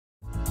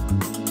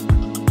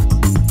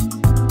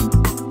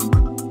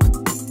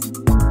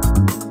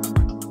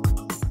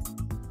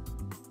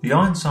The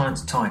Iron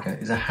Science Tiger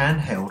is a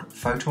handheld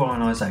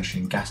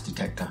photoionization gas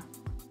detector.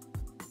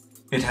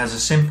 It has a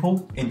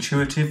simple,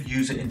 intuitive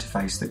user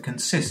interface that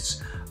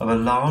consists of a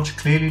large,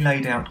 clearly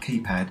laid out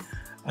keypad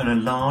and a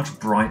large,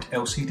 bright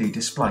LCD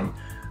display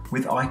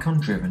with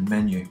icon-driven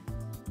menu.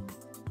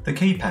 The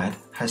keypad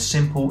has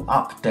simple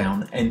up,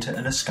 down, enter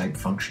and escape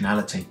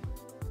functionality.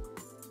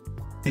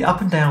 The up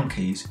and down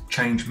keys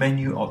change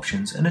menu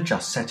options and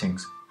adjust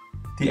settings.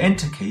 The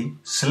enter key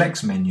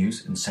selects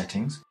menus and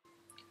settings,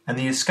 and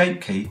the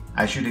escape key,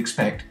 as you'd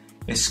expect,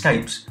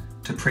 escapes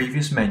to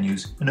previous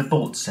menus and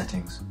aborts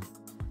settings.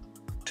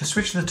 To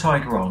switch the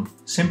Tiger on,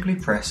 simply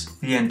press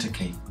the enter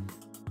key.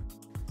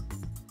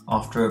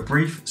 After a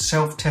brief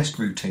self-test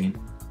routine,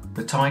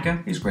 the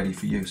Tiger is ready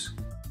for use.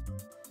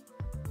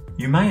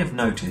 You may have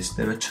noticed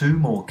there are two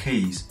more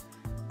keys.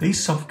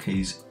 These soft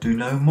keys do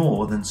no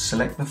more than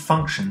select the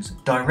functions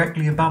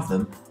directly above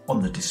them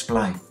on the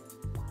display.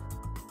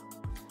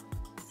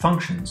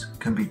 Functions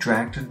can be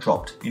dragged and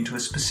dropped into a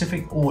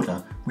specific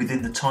order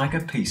within the Tiger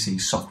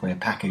PC software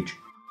package.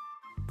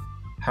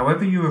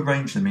 However you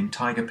arrange them in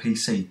Tiger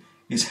PC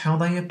is how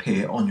they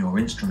appear on your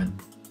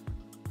instrument.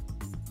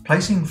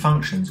 Placing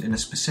functions in a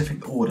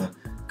specific order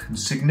can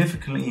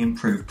significantly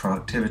improve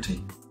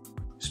productivity,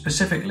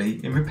 specifically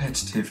in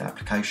repetitive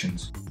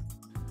applications.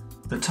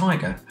 The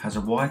Tiger has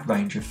a wide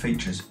range of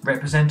features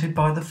represented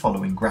by the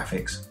following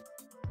graphics.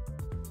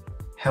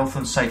 Health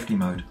and Safety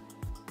Mode.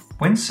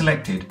 When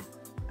selected,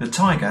 the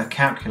Tiger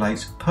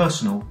calculates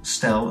personal,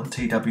 STEL and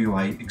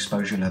TWA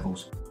exposure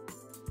levels.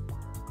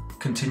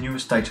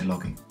 Continuous data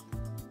logging.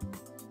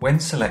 When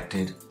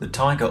selected, the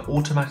Tiger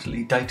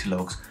automatically data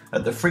logs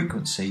at the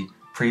frequency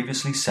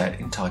previously set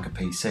in Tiger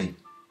PC.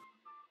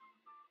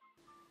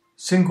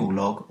 Single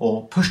log,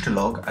 or push to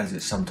log as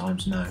it's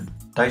sometimes known,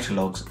 data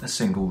logs a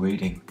single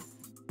reading.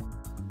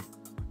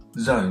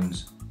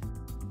 Zones.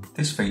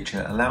 This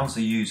feature allows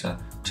the user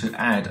to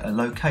add a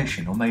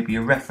location or maybe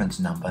a reference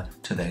number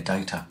to their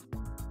data.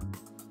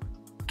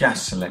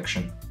 Gas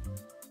selection.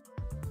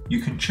 You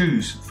can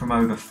choose from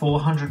over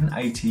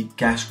 480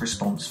 gas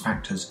response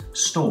factors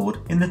stored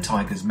in the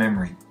Tiger's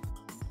memory.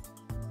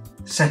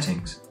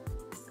 Settings.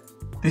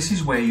 This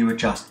is where you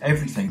adjust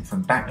everything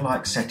from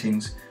backlight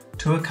settings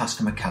to a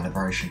customer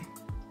calibration.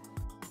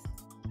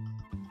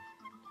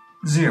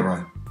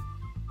 Zero.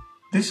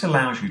 This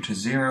allows you to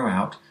zero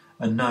out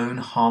a known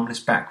harmless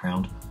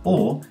background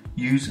or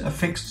use a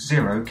fixed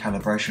zero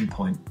calibration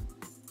point.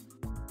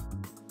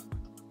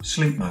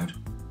 Sleep mode.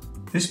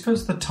 This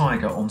puts the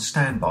Tiger on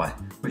standby,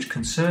 which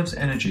conserves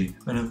energy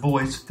and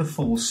avoids the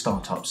full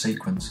startup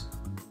sequence.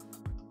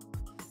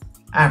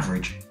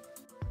 Average.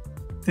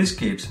 This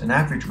gives an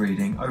average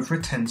reading over a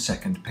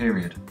 10-second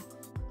period.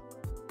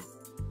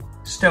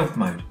 Stealth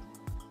mode.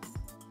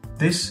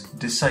 This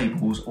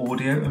disables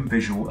audio and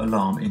visual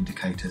alarm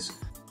indicators,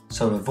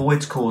 so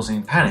avoids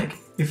causing panic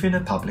if in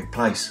a public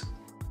place.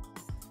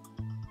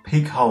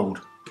 Peak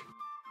hold.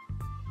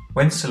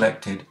 When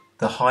selected,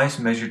 the highest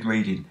measured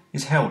reading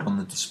is held on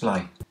the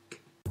display.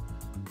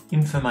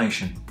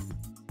 Information.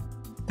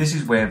 This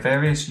is where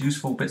various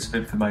useful bits of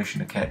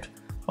information are kept,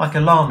 like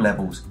alarm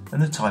levels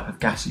and the type of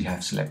gas you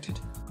have selected.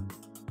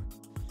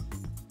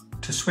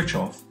 To switch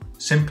off,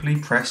 simply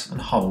press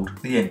and hold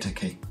the enter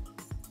key.